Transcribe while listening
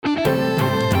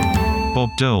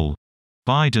Bob Dole.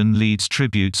 Biden leads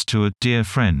tributes to a dear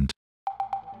friend.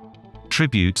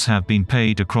 Tributes have been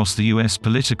paid across the U.S.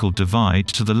 political divide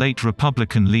to the late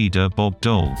Republican leader Bob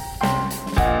Dole.